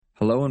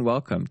Hello and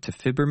welcome to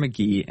Fibber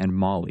McGee and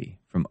Molly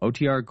from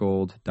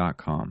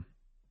OTRGold.com.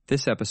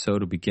 This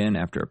episode will begin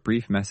after a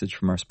brief message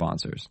from our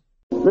sponsors.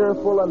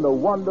 Fearful and a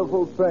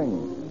wonderful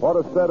thing. What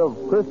a set of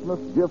Christmas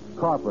gift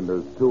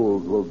carpenter's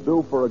tools will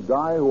do for a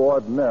guy who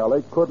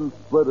ordinarily couldn't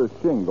split a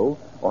shingle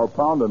or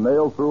pound a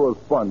nail through a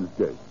sponge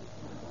cake.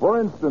 For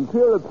instance,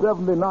 here at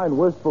 79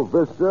 Wistful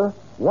Vista,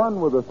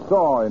 one with a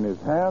saw in his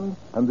hand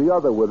and the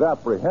other with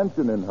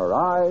apprehension in her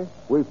eye,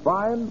 we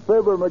find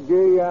Fibber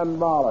McGee and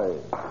Molly.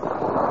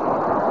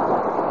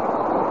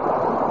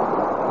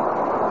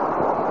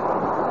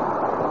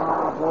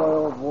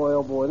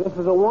 Oh, boy. This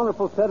is a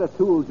wonderful set of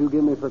tools you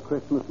give me for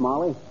Christmas,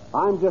 Molly.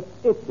 I'm just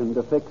itching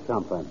to fix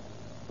something.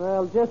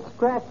 Well, just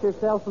scratch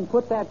yourself and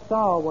put that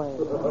saw away.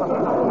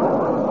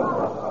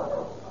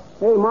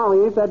 Hey,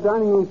 Molly, ain't that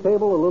dining room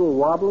table a little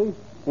wobbly?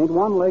 Ain't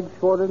one leg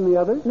shorter than the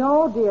other?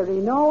 No, dearie,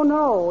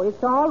 no.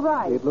 It's all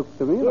right. It looks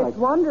to me like... It's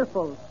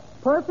wonderful.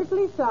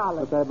 Perfectly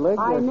solid. But that leg...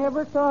 I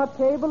never saw a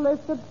table less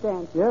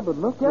substantial. Yeah, but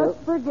look... Just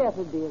forget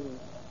it, dearie.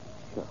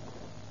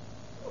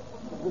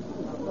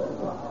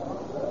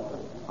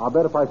 I'll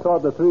bet if I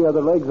sawed the three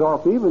other legs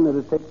off even,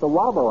 it'd take the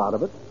wobble out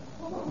of it.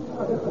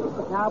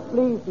 Now,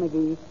 please,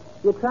 McGee,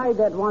 you tried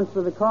that once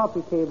with a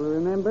coffee table,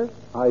 remember?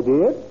 I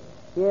did?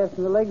 Yes,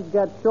 and the legs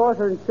got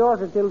shorter and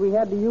shorter till we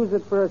had to use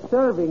it for a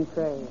serving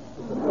tray.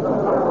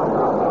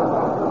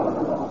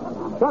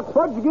 Chuck,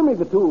 what'd you give me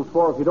the tools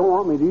for if you don't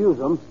want me to use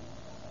them?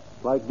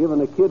 Like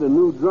giving a kid a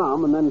new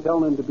drum and then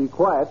telling him to be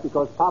quiet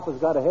because Papa's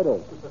got a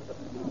headache.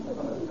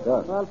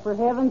 Yeah. Well, for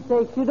heaven's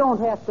sake, you don't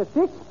have to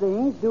fix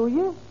things, do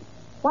you?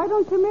 Why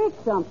don't you make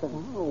something?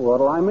 Oh,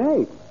 what'll I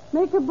make?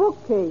 Make a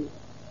bookcase.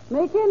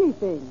 Make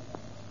anything.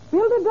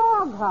 Build a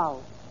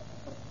doghouse.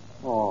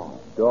 Oh,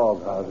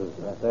 dog houses.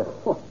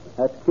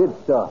 That's kid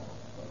stuff.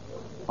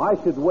 I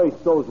should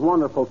waste those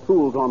wonderful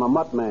tools on a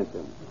mutt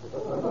mansion.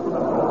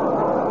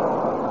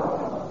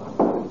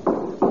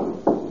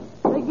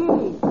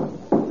 McGee,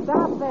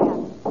 stop that.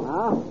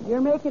 Huh?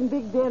 You're making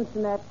big dents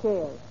in that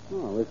chair.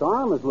 Oh, this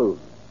arm is loose.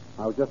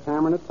 I was just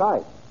hammering it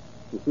tight.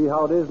 You see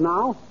how it is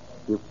now?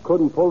 You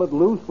couldn't pull it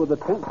loose with a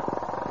tent.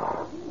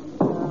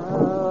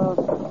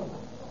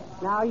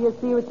 Now you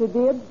see what you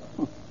did?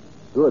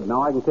 Good.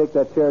 Now I can take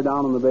that chair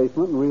down in the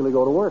basement and really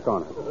go to work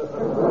on it.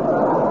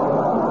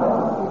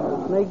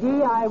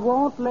 McGee, I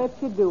won't let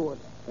you do it.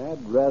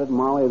 That dreaded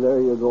Molly, there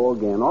you go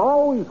again.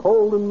 Always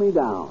holding me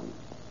down.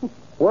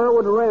 Where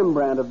would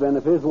Rembrandt have been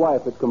if his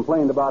wife had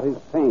complained about his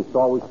paints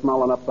always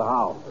smelling up the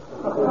house?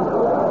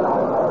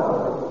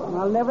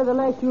 Well,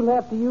 nevertheless, you'll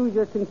have to use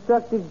your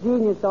constructive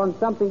genius on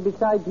something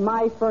besides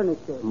my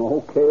furniture.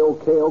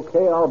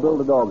 Okay. I'll build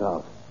a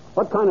doghouse.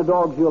 What kind of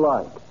dogs do you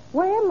like?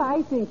 Well,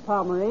 I think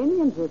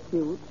Pomeranians are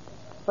cute.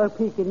 Or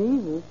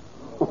Pekinese.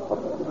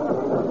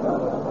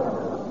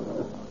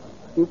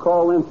 You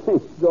call them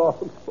things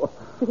dogs?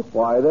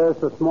 Why, they're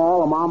so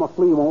small a mama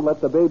flea won't let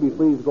the baby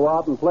fleas go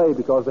out and play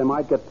because they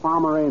might get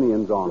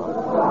Pomeranians on them.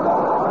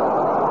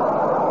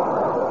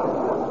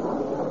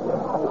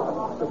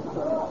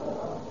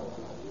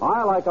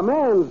 I like a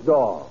man's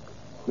dog.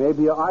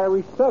 Maybe an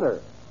Irish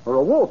setter, or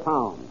a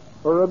wolfhound,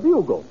 or a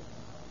bugle.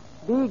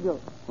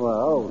 Beagle.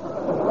 Well...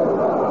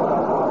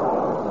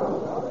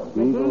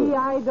 McGee,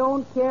 I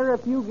don't care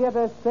if you get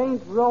a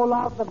Saint roll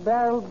out the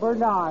barrel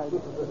Bernard.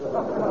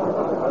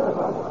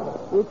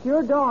 It's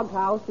your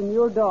doghouse and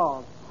your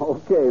dog.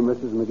 Okay,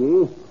 Mrs.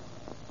 McGee.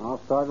 I'll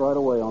start right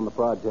away on the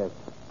project.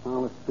 Now,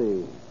 let's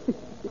see.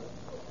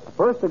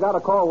 First, I got to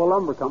call the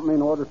lumber company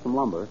and order some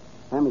lumber.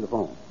 Hand me the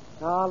phone.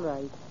 All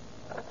right.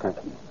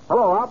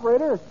 Hello,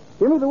 operator.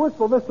 Give me the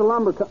Wistful Vista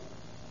lumber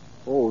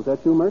Oh, is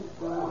that you, Mert?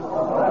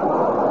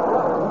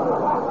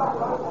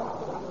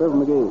 Fibber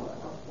McGee.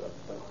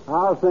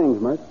 How's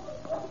things, Mert?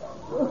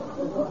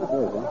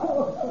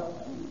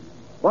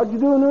 What'd you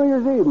do New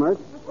Year's Eve, Mert?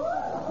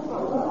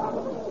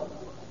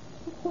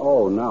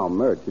 Oh, now,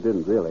 Mert, you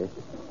didn't really.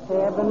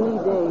 Heavenly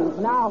days.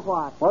 Now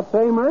what? What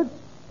say, Mert?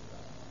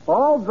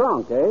 All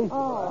drunk, eh?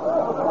 Oh.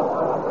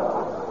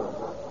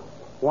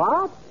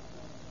 What?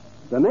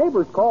 The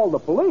neighbors called the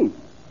police.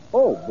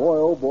 Oh,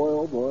 boy.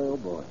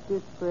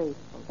 Disgraceful.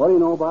 What do you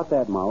know about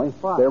that, Molly?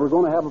 What? They were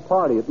going to have a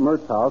party at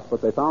Mert's house,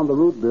 but they found the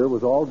root beer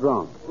was all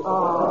drunk.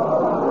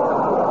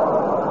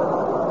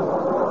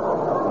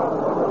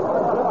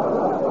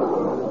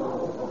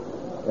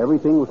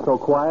 Everything was so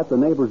quiet, the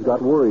neighbors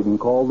got worried and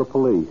called the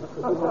police.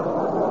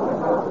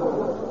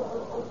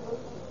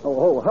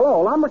 Oh,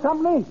 hello, lumber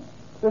company?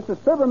 This is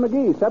Fibber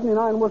McGee,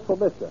 79 Wistful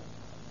Vista.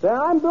 Say,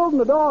 I'm building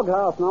a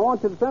doghouse, and I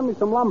want you to send me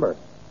some lumber.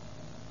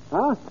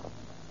 Huh?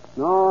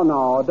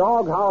 No, a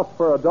doghouse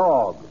for a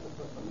dog.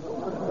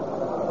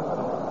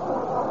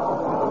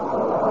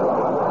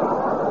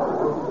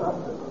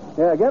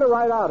 Yeah, get it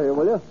right out here,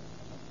 will you?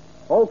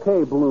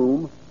 Okay,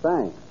 Bloom.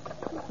 Thanks.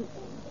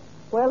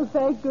 Well,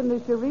 thank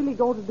goodness you're really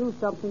going to do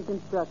something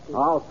constructive.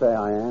 I'll say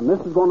I am.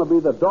 This is going to be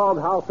the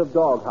doghouse of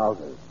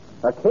doghouses.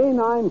 A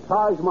canine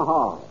Taj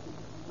Mahal.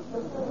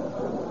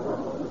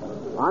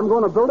 I'm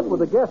going to build it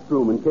with a guest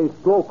room in case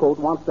Glowcoat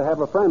wants to have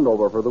a friend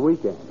over for the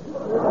weekend.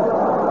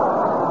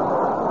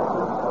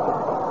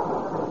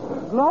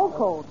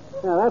 Glowcoat.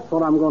 Yeah, that's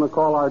what I'm going to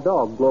call our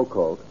dog,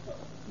 Glowcoat.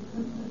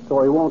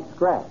 So he won't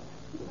scratch.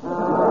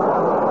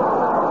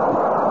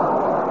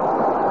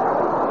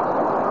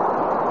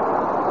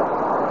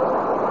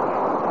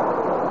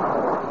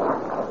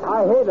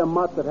 I hate a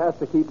mutt that has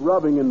to keep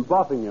rubbing and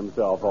buffing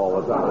himself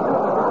all the time.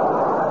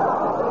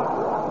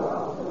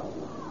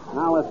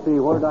 Now, let's see.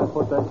 Where did I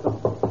put that?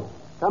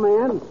 Come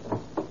in.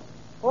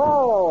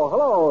 Oh,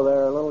 hello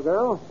there, little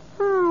girl.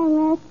 Hi,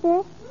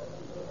 mister.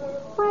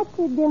 What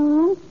you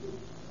doing?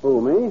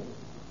 Who, me?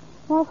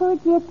 Well,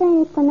 who'd you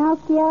think,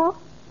 Pinocchio?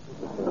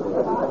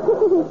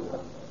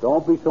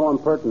 Don't be so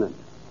impertinent.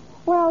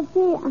 Well,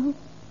 gee,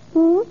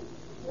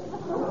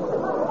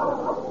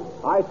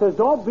 I says,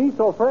 don't be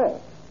so fresh.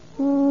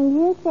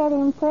 You said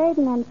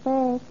impertinent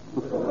first.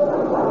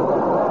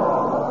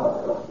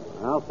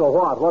 Now, so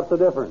what? What's the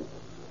difference?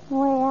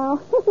 Well,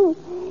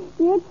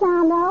 you'd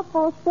sound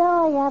awful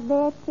silly, I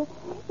bet you,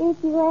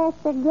 if you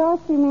asked the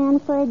grocery man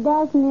for a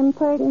dozen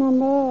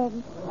impertinent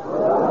eggs.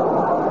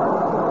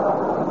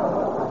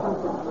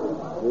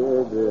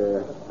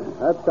 Dear.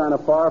 That's kind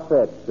of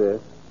far-fetched,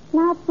 sis.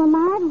 Not from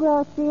our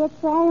grocery.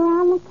 It's right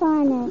around the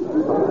corner.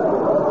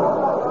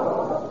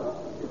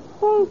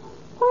 Hey,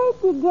 where'd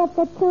you get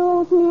the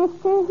tools,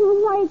 mister?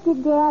 Where'd you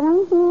get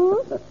them,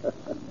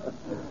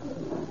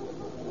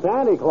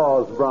 Santa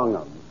Claus brung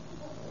them.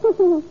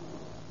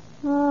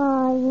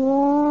 Oh,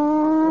 yeah?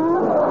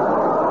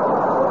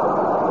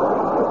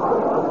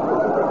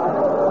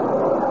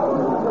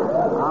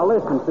 Now,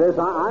 listen, sis,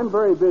 I'm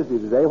very busy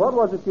today. What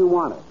was it you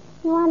wanted?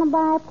 You want to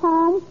buy a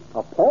poem?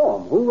 A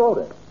poem? Who wrote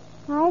it?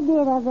 I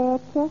did, I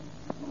bet you.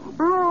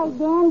 I like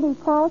dandy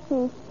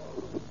poetry.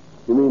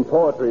 You mean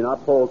poetry,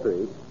 not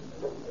poultry.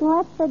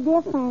 What's the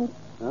difference?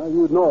 Well,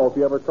 you'd know if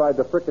you ever tried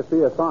to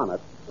fricassee a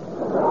sonnet.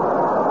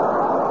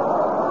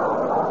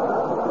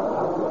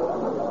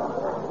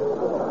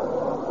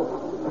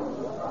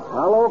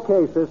 Well,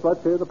 okay, sis,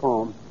 let's hear the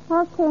poem.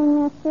 Okay,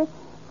 mister.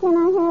 Can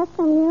I have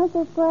some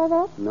music with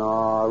it?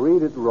 No,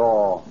 read it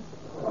raw.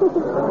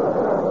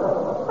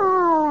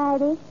 All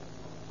righty.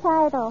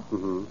 Title.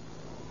 Mm-hmm.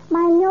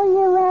 My New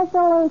Year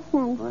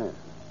resolution. Oh, yeah.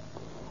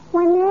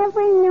 When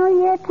every New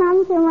Year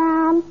comes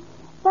around,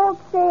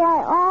 folks say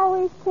I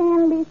always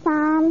can be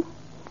found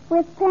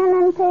with pen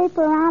and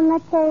paper on the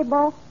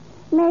table,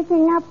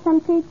 making up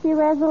some peachy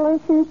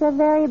resolutions the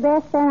very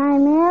best that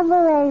I'm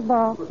ever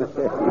able.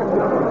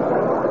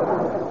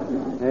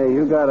 Hey,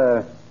 you got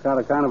a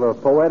kind of a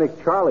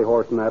poetic Charlie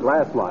horse in that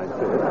last line,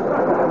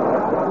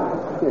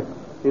 sis.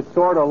 It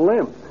sort of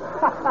limps.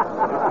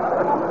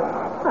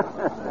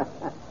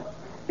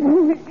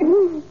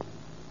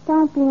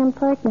 Don't be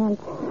impertinent.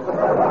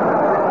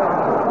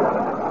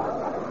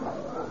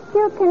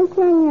 To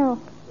continue,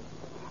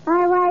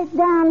 I write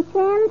down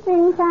 10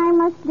 things I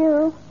must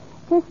do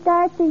to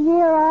start the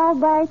year all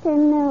bright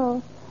and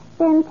new.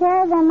 Then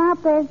tear them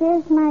up as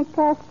is my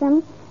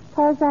custom,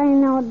 'cause I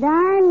know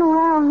darn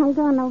well I'm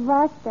going to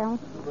bust them.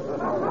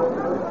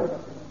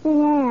 The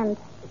end.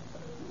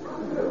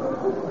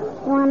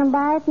 You want to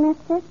buy it,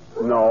 mister?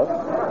 No.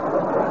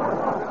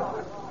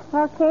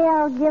 Okay,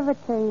 I'll give it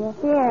to you.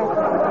 Here. Go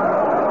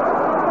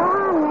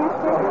on,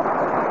 mister.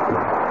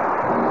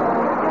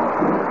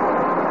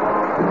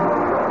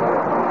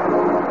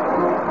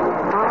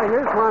 Now,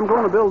 here's where I'm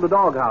going to build the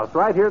doghouse,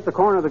 right here at the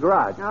corner of the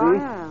garage. Oh, see?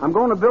 yeah. I'm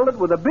going to build it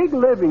with a big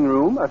living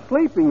room, a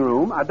sleeping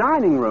room, a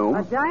dining room.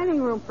 A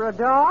dining room for a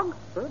dog?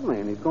 Certainly,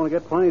 and he's going to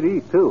get plenty to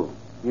eat, too.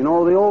 You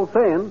know the old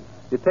saying,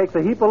 it takes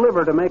a heap of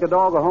liver to make a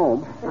dog a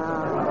home.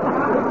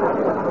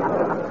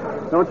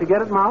 Don't you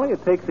get it, Molly?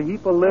 It takes a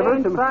heap of liver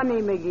Ain't to...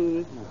 funny,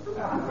 McGee.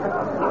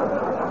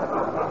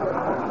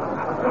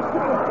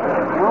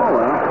 Oh,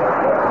 well.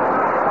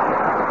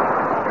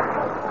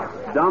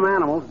 Dumb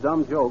animals,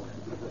 dumb jokes.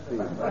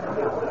 Let's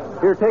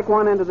see. Here, take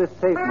one end of this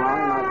tape,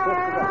 Molly, and I'll twist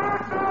it up.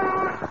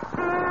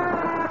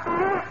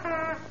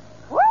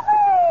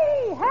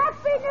 Whoopee!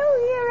 Happy New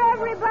Year,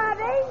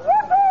 everybody!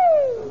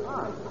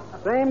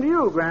 Yippee! Same to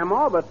you,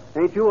 Grandma, but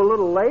ain't you a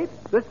little late?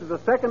 This is the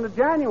 2nd of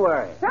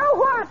January. So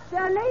what,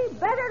 Sonny?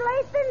 Better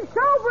late than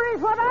sober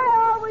is what I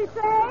always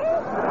say.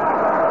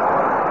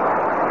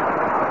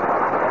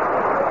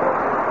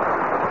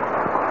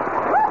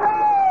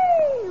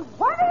 Whoopee!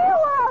 What do you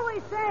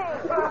always say?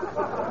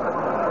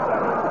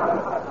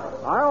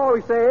 I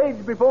always say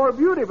age before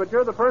beauty, but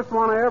you're the first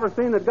one I ever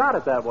seen that got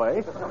it that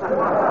way.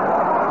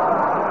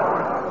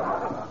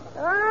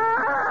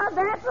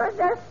 That was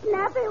a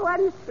snappy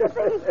one,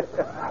 Skippy.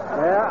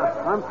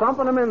 Yeah, I'm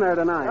thumping them in there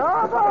tonight.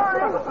 Oh, boy.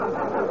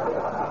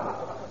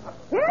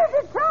 Here's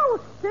a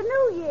toast to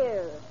New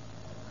Year.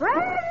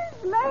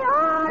 Friends, may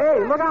all... Hey,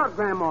 look out,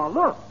 Grandma.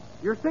 Look,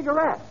 your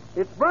cigarette.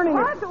 It's burning.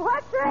 What's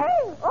that?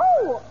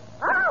 Oh,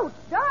 ouch.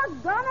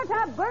 Doggone it,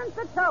 I burnt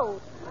the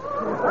toast.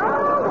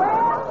 Oh,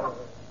 well.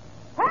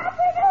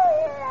 Happy New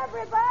Year,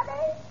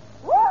 everybody.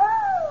 Woo-hoo!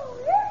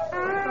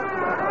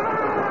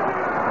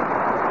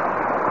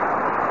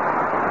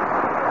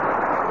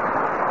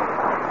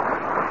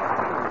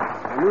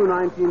 I knew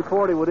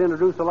 1940 would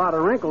introduce a lot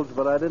of wrinkles,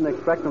 but I didn't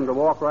expect them to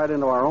walk right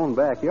into our own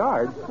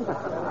backyard.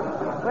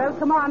 Well,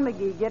 come on,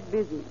 McGee. Get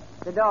busy.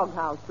 The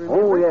doghouse,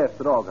 remember? Oh, yes,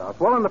 the doghouse.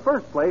 Well, in the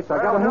first place, I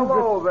got to move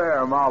hello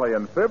there, Molly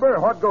and Fibber.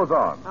 What goes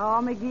on?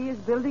 Oh, McGee is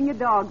building a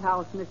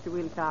doghouse, Mr.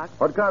 Wilcox.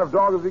 What kind of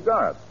dog has he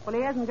got? Well,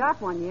 he hasn't got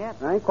one yet.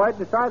 I ain't quite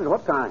decided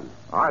what kind.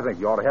 I think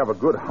you ought to have a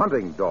good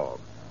hunting dog.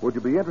 Would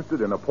you be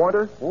interested in a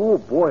pointer? Oh,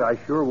 boy, I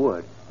sure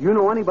would. You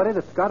know anybody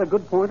that's got a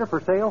good pointer for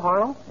sale,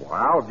 Harlow? Well,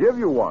 I'll give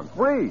you one.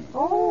 Free.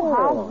 Oh,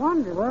 how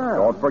wonderful.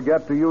 Don't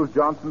forget to use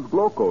Johnson's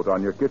Glow Coat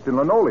on your kitchen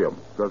linoleum,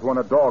 because when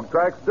a dog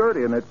tracks dirt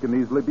in, it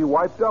can easily be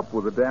wiped up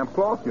with a damp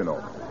cloth, you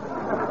know.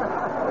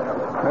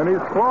 And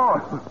his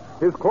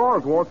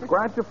claws won't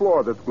scratch a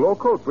floor that's Glow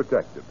Coat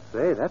protected.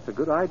 Say, that's a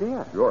good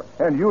idea. Sure.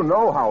 And you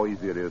know how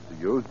easy it is to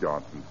use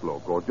Johnson's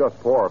Glow Coat. Just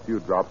pour a few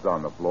drops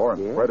on the floor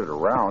and spread it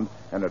around,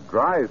 and it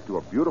dries to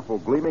a beautiful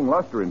gleaming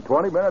luster in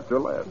 20 minutes or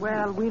less.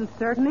 Well, we'll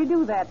certainly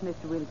do that,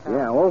 Mr. Wilcox.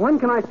 Yeah, well, when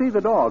can I see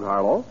the dog,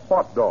 Harlow?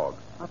 What dog?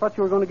 I thought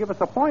you were going to give us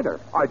a pointer.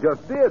 I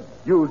just did.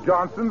 Use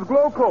Johnson's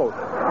Glow Coat.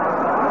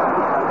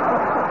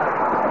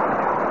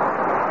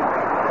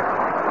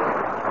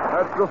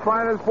 That's the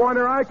finest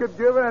pointer I could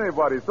give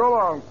anybody. So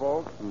long,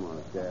 folks.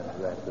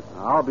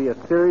 I'll be a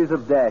series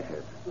of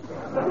dashes.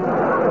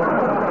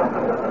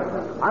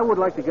 I would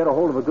like to get a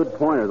hold of a good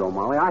pointer, though,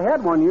 Molly. I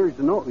had one years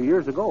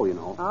ago, you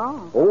know.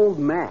 Oh. Old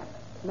Matt.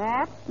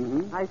 Matt?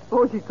 Mm-hmm. I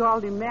suppose you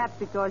called him Matt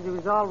because he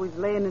was always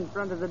laying in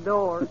front of the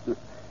door.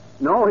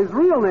 No, his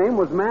real name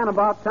was Man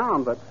About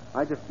Town, but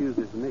I just used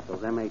his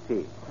initials,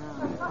 M-A-T.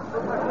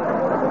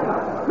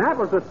 Matt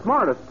was the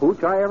smartest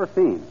pooch I ever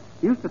seen.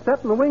 He used to sit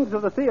in the wings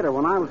of the theater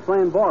when I was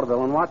playing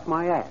vaudeville and watch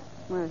my act.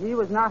 Well, he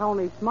was not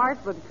only smart,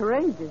 but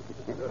courageous.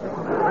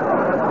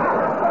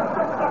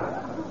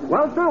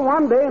 Well, sir,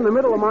 one day in the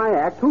middle of my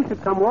act, who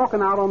should come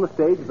walking out on the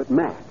stage but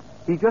Matt?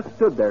 He just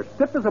stood there,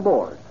 stiff as a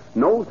board,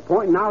 nose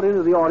pointing out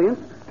into the audience,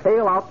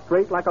 tail out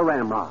straight like a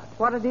ramrod.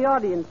 What did the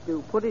audience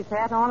do? Put his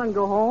hat on and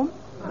go home?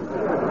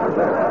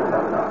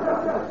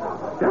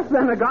 Just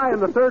then a guy in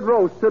the third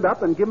row stood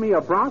up and gave me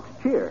a Bronx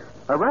cheer,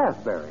 a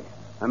raspberry.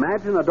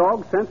 Imagine a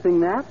dog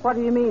sensing that. What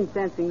do you mean,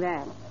 sensing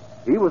that?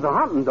 He was a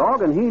hunting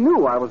dog, and he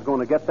knew I was going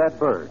to get that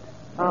bird.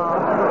 Another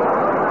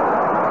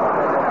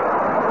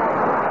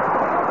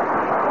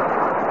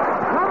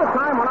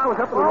time when I was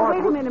up in the north...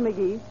 Wait a minute,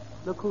 McGee.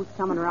 Look who's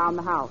coming around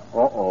the house.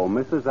 Uh-oh,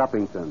 Mrs.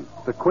 Uppington.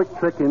 The quick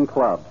trick in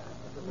clubs.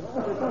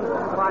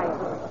 Quiet.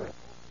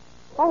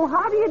 Oh,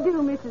 how do you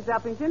do, Mrs.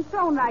 Uppington?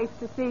 So nice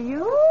to see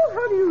you. Oh,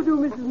 how do you do,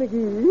 Mrs.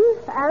 McGee?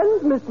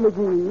 And Miss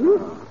McGee.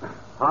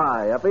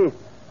 Hi, Uppy.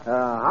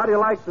 How do you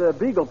like the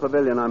Beagle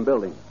Pavilion I'm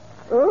building?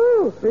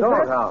 Oh,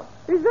 Doghouse.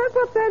 Is that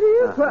what that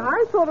is? Well,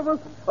 I thought it was...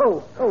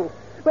 Oh.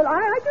 Well,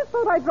 I just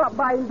thought I'd drop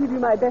by and give you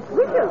my best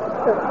wishes.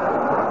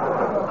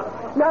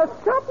 Now,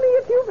 stop me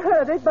if you've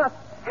heard it, but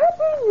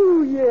Happy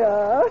New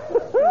Year.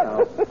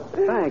 Well,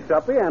 thanks,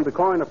 Uppy, and the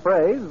coin of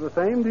praise, the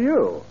same to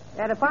you.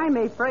 And if I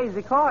may phrase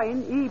the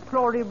coin, e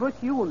pluribus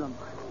unum.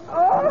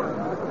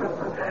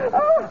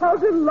 Oh, how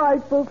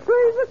delightful.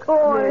 Praise the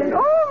coin. Yeah.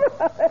 All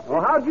right.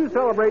 Well, how'd you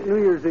celebrate New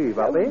Year's Eve,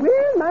 Uppy?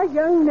 Well, my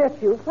young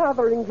nephew,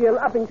 Fotheringay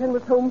Uppington,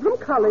 was home from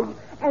college,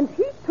 and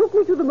he took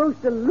me to the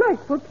most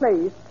delightful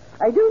place.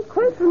 I don't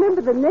quite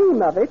remember the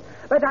name of it,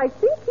 but I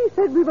think he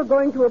said we were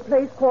going to a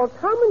place called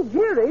Tom and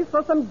Jerry's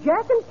for some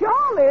Jack and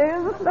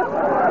Charlie's.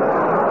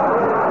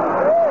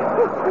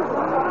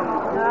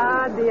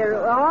 Ah, dear.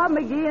 Oh,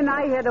 McGee and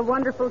I had a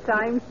wonderful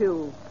time,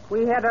 too.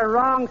 We had a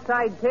wrong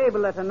side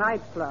table at a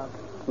nightclub.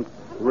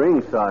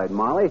 Ringside,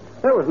 Molly.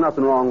 There was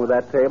nothing wrong with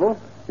that table.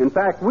 In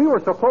fact, we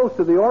were so close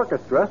to the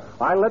orchestra,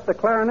 I let the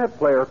clarinet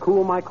player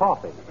cool my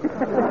coffee.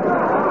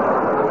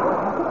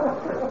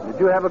 Did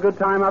you have a good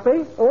time,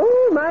 Uppy?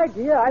 Oh, my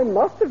dear, I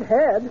must have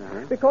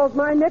had, because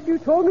my nephew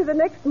told me the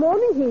next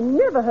morning he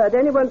never heard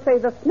anyone play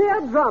the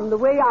snare drum the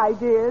way I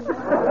did.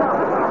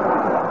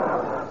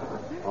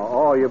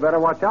 Oh, you better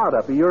watch out,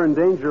 Uppy. You're in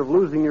danger of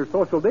losing your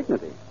social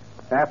dignity.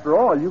 After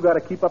all, you got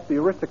to keep up the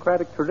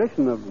aristocratic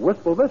tradition of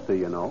Wistful Vista,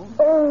 you know.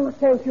 Oh,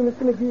 thank you,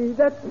 Mr. McGee.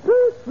 That's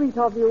so sweet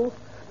of you.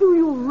 Do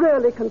you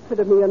really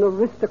consider me an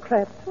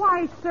aristocrat?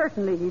 Why,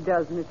 certainly he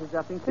does, Mrs.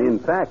 Uppington. In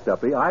fact,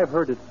 Uppy, I've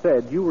heard it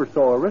said you were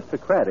so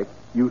aristocratic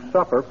you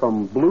suffer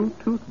from blue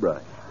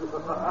toothbrush.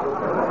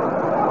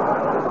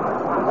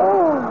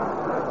 Oh,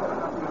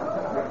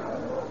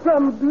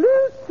 from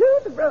blue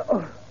toothbrush.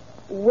 Oh,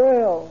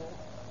 well,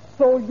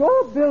 so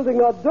you're building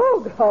a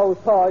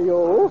doghouse, are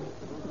you?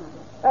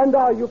 And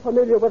are you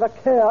familiar with the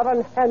care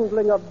and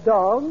handling of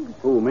dogs?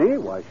 Who, me?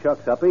 Why,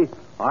 shucks, Uppy.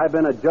 I've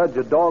been a judge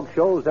of dog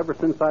shows ever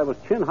since I was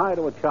chin-high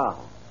to a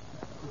child.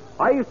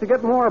 I used to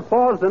get more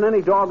applause than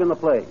any dog in the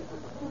place.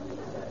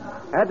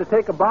 Had to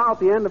take a bow at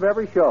the end of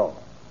every show.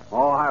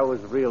 Oh, I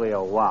was really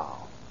a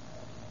wow.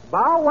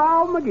 Bow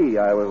Wow McGee,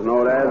 I was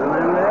known as in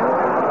them days.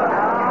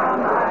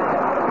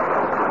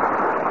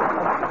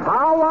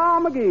 Bow Wow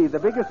Al McGee, the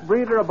biggest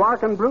breeder of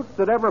barking brutes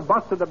that ever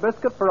busted a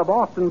biscuit for a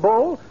Boston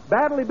bull,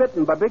 badly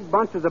bitten by big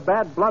bunches of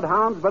bad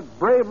bloodhounds, but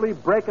bravely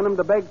breaking them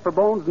to beg for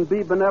bones and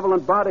be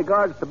benevolent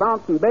bodyguards to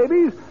bouncing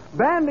babies,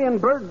 bandying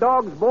bird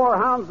dogs,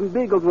 boarhounds, and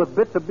beagles with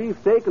bits of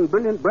beefsteak and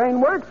brilliant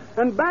brainwork,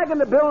 and bagging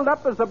to build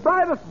up as the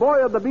brightest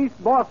boy of the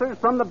beast bossers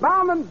from the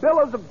bounding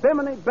billows of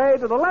Bimini Bay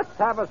to the Let's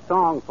Have a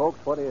Song, folks.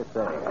 What do you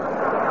say?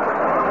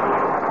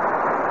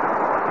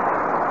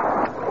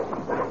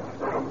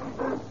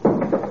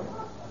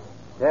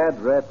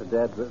 Dead rat.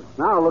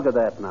 Now look at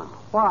that now.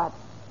 What?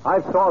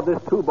 I've sawed this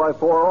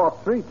 2x4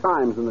 off 3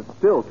 times, and it's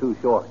still too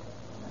short.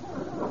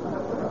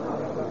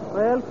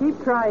 Well,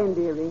 keep trying,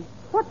 dearie.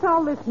 What's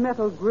all this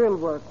metal grill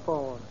work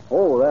for?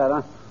 Oh,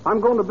 that. I'm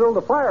going to build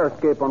a fire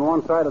escape on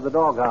one side of the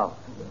doghouse.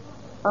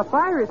 A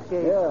fire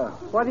escape? Yeah.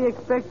 What do you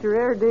expect your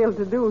Airedale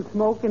to do,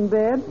 smoke in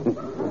bed?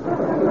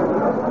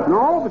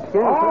 No, but you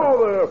can't.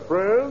 Oh, there,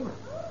 friends.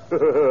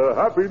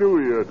 Happy New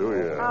Year to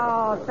you.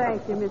 Oh,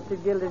 thank you, Mr.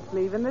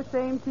 Gildersleeve, and the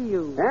same to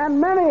you.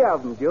 And many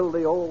of them,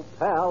 Gildy, old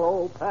pal,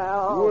 old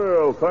pal.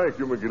 Well, thank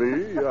you,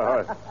 McGee.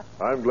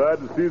 I'm glad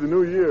to see the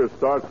new year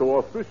start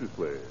so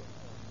auspiciously.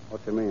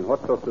 What you mean?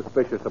 What's so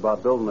suspicious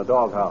about building a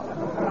doghouse?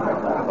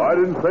 I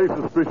didn't say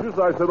suspicious,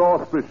 I said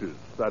auspicious.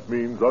 That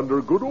means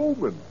under good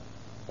omen.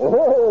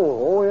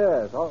 Oh,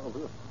 yes.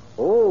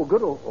 Oh,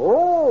 good old.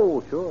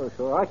 Oh, sure.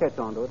 I catch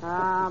on to it.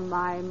 Ah,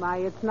 my.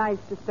 It's nice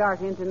to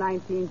start into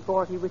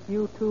 1940 with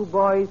you two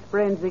boys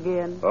friends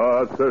again.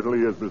 It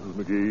certainly is, Mrs.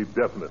 McGee,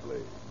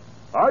 definitely.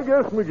 I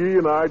guess McGee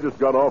and I just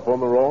got off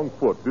on the wrong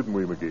foot, didn't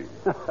we, McGee?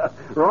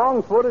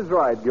 Wrong foot is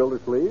right,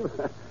 Gildersleeve.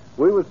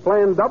 We was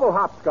playing double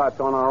hopscotch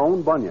on our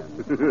own bunion.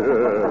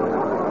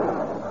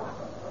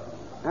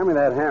 Hand me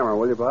that hammer,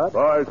 will you, Bud?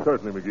 Why,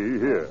 certainly, McGee.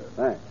 Here.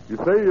 Thanks. You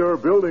say you're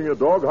building a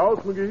doghouse,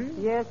 McGee?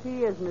 Yes,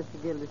 he is, Mr.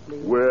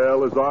 Gildersleeve.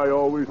 Well, as I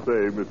always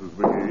say, Mrs.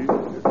 McGee.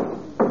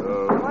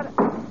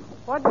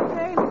 What'd you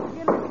say, Mr.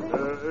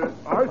 Gildersleeve?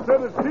 I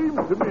said it seems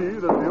to me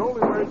that the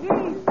only way...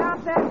 McGee,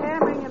 stop that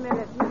hammering a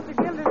minute. Mr.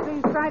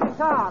 Gildersleeve's trying to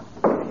talk.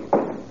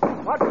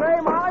 What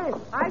say, Molly?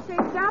 I say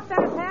stop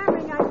that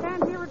hammering. I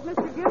can't hear what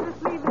Mr.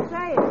 Gildersleeve is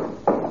saying.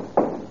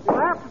 You'll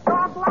have to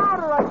talk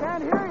louder. I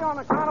can't hear you on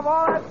account of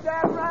all that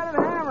stabbing right and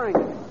hammering.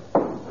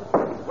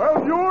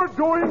 Well, you're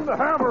doing the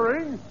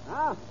hammering.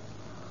 Huh?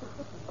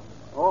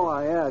 Oh,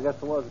 yeah, I guess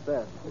it was at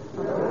that.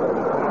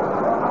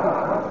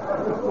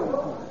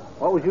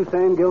 What was you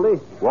saying, Gildy?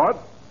 What?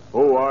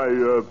 Oh,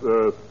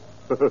 well,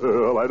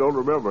 I don't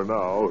remember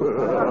now.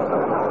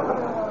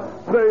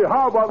 Say,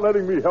 how about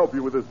letting me help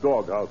you with this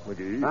doghouse,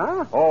 McGee?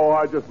 Huh? Oh,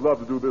 I just love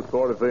to do this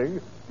sort of thing.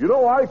 You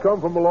know, I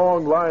come from a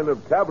long line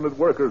of cabinet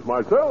workers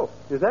myself.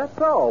 Is that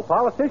so?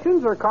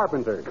 Politicians or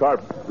carpenters?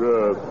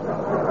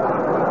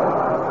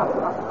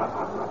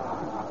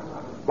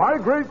 My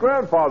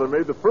great-grandfather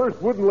made the first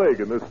wooden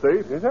leg in this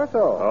state. Is that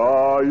so?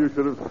 Oh, you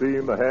should have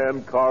seen the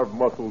hand-carved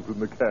muscles in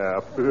the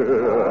calf.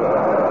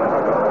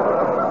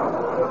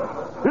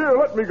 Here,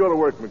 let me go to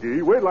work,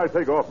 McGee. Wait till I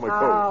take off my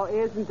coat. Oh,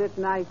 isn't it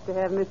nice to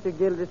have Mr.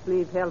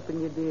 Gildersleeve helping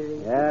you,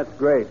 dearie? Yeah, that's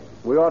great.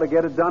 We ought to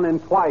get it done in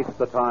twice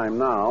the time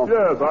now.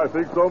 Yes, I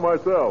think so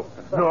myself.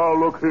 Now,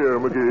 look here,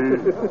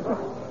 McGee.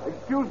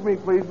 Excuse me,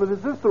 please, but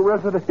is this the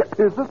resident?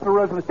 Does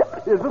somebody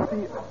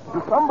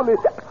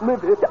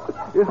live here?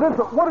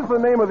 What is the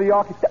name of the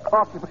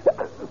occupant?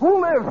 Who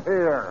lives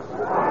here?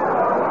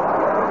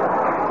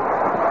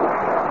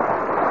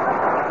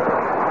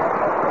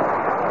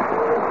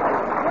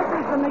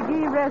 The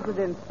McGee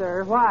residence,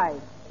 sir. Why?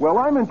 Well,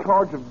 I'm in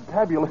charge of the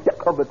tabulation.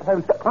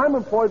 I'm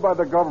employed by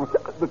the government.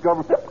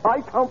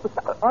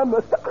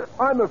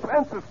 I'm the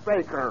census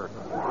taker.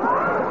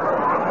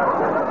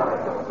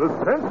 The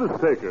census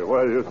taker?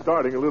 Well, you're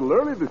starting a little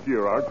early this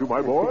year, aren't you,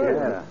 my boy?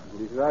 Yeah.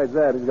 Besides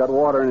that, he's got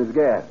water in his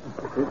gas.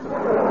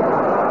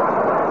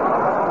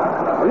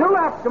 Well, you'll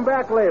have to come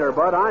back later,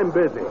 Bud. I'm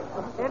busy.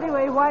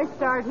 Anyway, why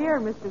start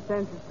here, Mr.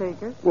 Census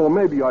Taker? Well,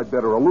 maybe I'd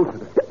better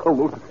elucidate.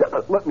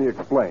 Let me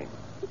explain.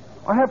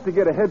 I have to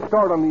get a head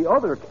start on the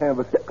other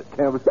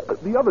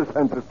the other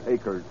census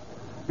takers,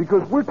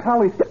 because we're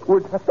counting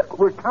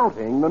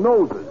the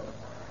noses,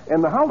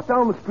 and the house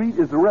down the street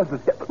is the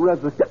resident.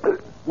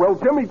 Well,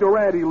 Jimmy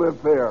Durante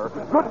lived there.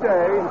 Good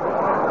day. Well,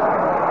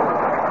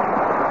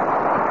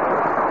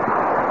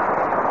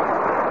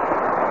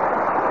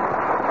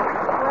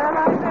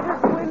 I better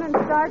go in and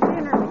start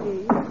dinner,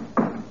 McGee.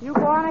 You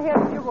go on ahead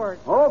with your work.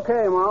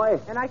 Okay, Molly.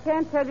 And I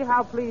can't tell you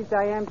how pleased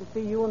I am to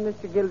see you and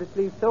Mr.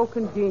 Gildersleeve so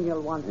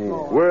congenial once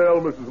more. Well,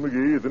 Mrs.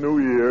 McGee, the new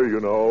year, you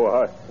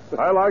know.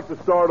 I like to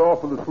start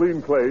off with a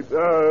clean slate.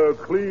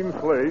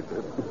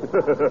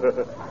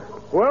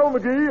 Well,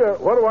 McGee,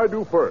 what do I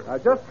do first?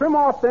 Just trim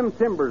off them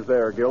timbers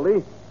there,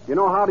 Gildy. You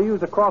know how to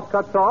use a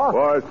cross-cut saw?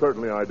 Why,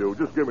 certainly I do.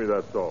 Just give me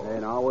that saw.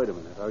 Hey, now, wait a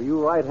minute. Are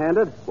you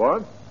right-handed?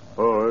 What?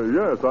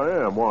 Yes, I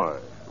am. Why?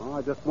 Oh,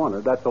 I just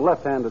wondered. That's a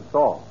left-handed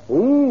saw.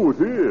 Oh, it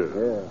is.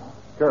 Yeah.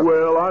 Careful.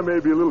 Well, I may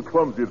be a little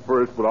clumsy at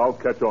first, but I'll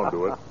catch on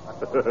to it.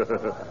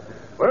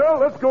 Well,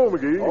 let's go,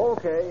 McGee.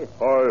 Okay.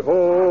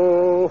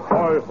 Hi-ho,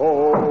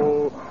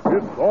 hi-ho.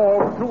 It's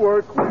off to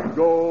work we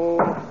go.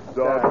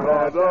 Da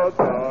da da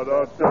da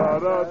da da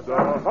da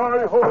da.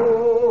 Hi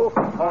ho,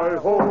 hi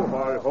ho,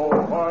 hi ho,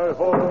 hi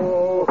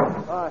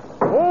ho.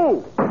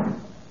 Oh!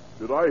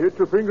 Did I hit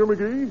your finger,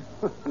 McGee?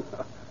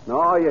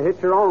 No, you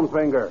hit your own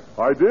finger.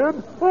 I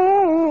did?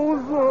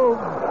 Oh,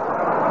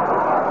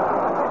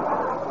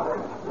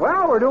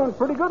 Well, we're doing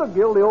pretty good,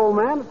 Gil, the old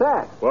man, at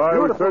that. Well, we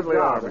Beautiful certainly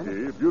job, are, eh?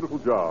 McGee. Beautiful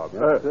job.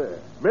 Yes, sir.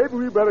 Maybe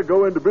we better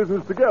go into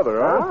business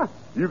together, huh? Huh?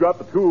 You got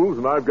the tools,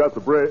 and I've got the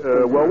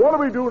well, what do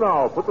we do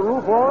now? Put the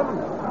roof on?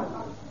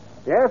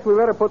 Yes, we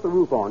better put the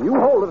roof on. You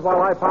hold it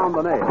while I pound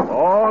the nail.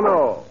 Oh,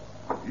 no.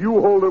 You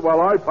hold it while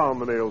I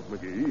pound the nails,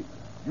 McGee.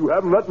 You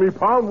haven't let me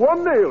pound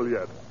one nail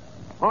yet.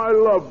 I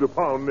love to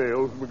pound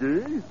nails,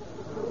 McGee.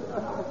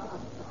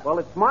 Well,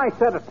 it's my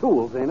set of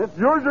tools, ain't it?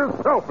 You're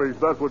just selfish,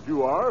 that's what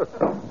you are.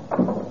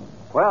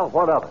 Well,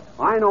 what of it?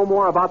 I know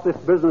more about this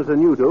business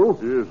than you do.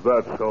 Is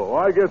that so?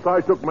 I guess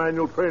I took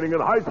manual training in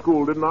high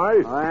school, didn't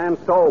I? And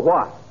so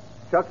what?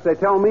 Shucks, they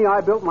tell me I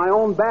built my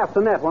own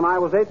bassinet when I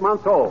was 8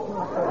 months old.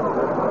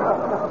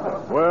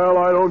 Well,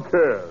 I don't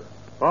care.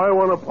 I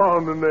want to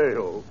pound a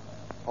nail.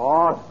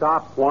 Oh,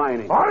 stop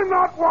whining. I'm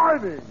not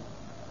whining.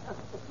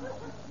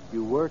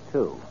 You were,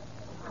 too.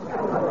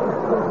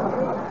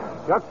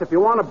 Shucks, if you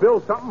want to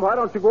build something, why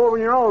don't you go over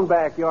in your own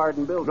backyard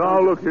and build Now,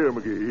 something? look here,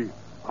 McGee.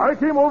 I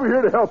came over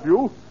here to help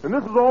you, and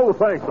this is all the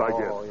thanks I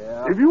get. Oh,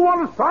 yeah? If you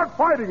want to start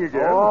fighting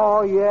again...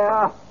 Oh,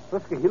 yeah.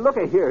 Look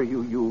at here,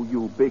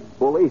 you big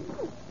bully.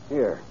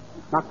 Here,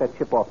 knock that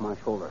chip off my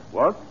shoulder.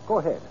 What? Go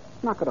ahead.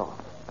 Knock it off.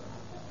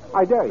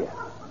 I dare you.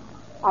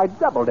 I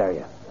double dare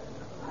you.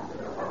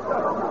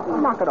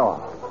 Knock it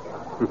off.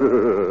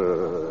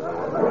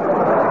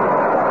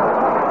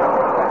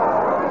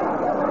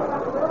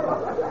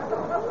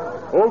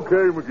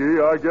 Okay, McGee,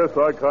 I guess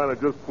I kind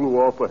of just flew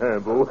off the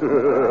handle.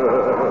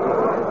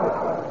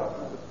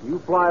 You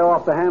fly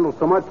off the handle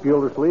so much,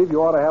 Gildersleeve,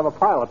 you ought to have a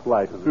pilot's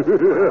license.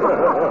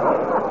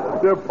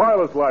 Their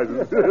pilot's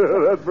license.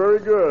 That's very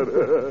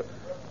good.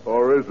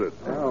 Or is it?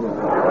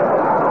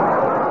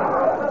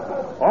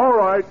 All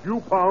right,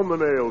 you pound the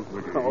nails,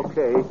 McGee.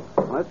 Okay,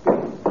 let's go.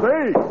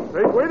 Say,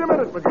 wait a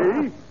minute,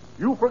 McGee.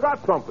 You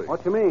forgot something.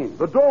 What you mean?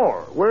 The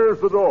door. Where's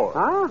the door?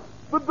 Huh?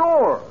 The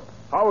door.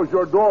 How is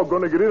your dog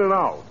going to get in and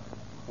out?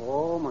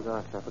 Oh, my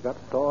gosh, I forgot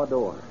to saw a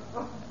door.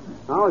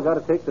 Now we got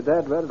to take the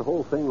dad-dreaded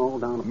whole thing all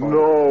down apart.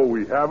 No,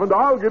 we haven't.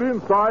 I'll get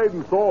inside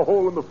and saw a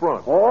hole in the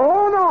front.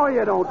 Oh, no,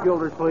 you don't,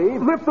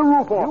 Gildersleeve. Lift the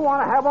roof off. You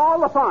want to have all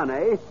the fun,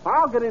 eh?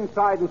 I'll get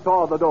inside and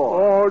saw the door.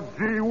 Oh,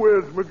 gee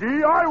whiz,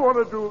 McGee. I want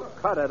to do...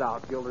 Cut it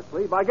out,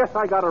 Gildersleeve. I guess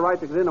I got a right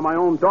to get into my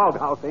own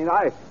doghouse, ain't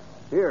I?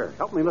 Here,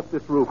 help me lift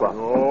this roof up.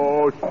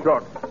 Oh,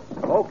 shucks.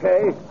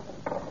 Okay.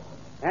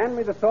 Hand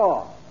me the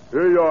saw.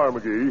 Here you are,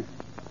 McGee.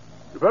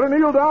 You better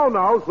kneel down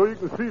now so you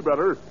can see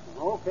better.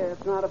 Okay,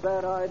 it's not a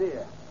bad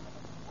idea.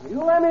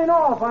 You let me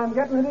know if I'm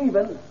getting it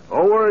even.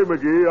 Don't worry,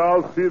 McGee.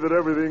 I'll see that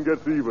everything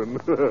gets even.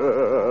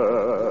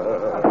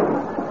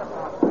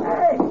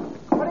 Hey,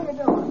 what are you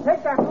doing?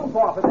 Take that roof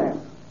off of there.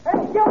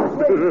 Hey,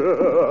 Gildersleeve!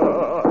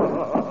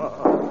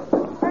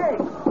 Hey!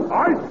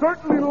 I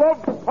certainly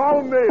love to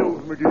pound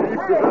nails, McGee.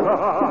 Hey,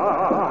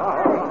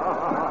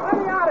 let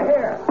me out of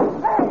here.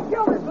 Hey,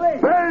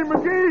 Gildersleeve! Hey,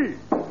 McGee!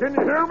 Can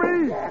you hear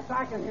me? Yes,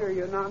 I can hear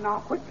you.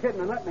 Now, quit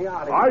kidding and let me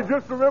out of here. I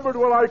just remembered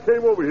what I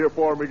came over here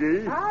for,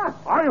 McGee. Huh?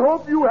 I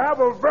hope you have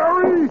a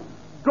very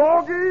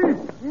doggy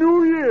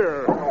New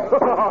Year.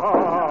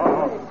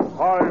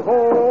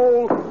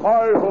 Hi-ho,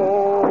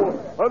 hi-ho,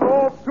 and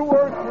off to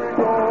work we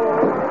go.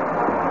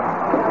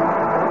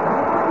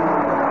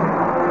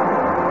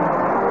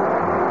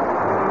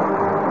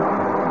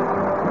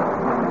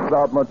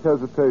 Without much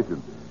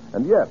hesitation.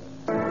 And yet...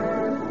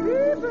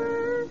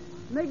 Beaver!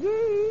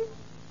 McGee!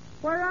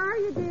 Where are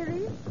you,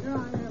 dearie? Here I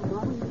am,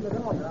 Mommy, in the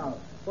doghouse.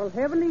 Well,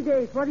 heavenly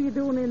days, what are you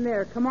doing in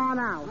there? Come on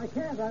out. I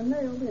can't. I'm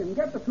nailed in.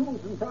 Get the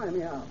tools and try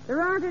me out. There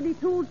aren't any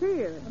tools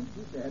here.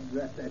 Dad,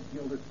 dress that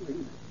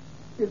Gildersleeve.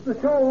 Is the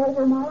show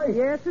over, Molly?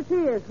 Yes, it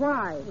is.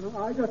 Why?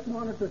 I just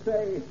wanted to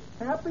say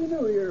Happy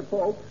New Year,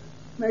 folks.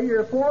 May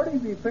your 40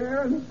 be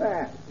fair and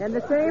fat. And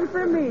the same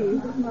for me.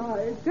 Good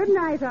night. Good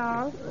night,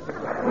 all.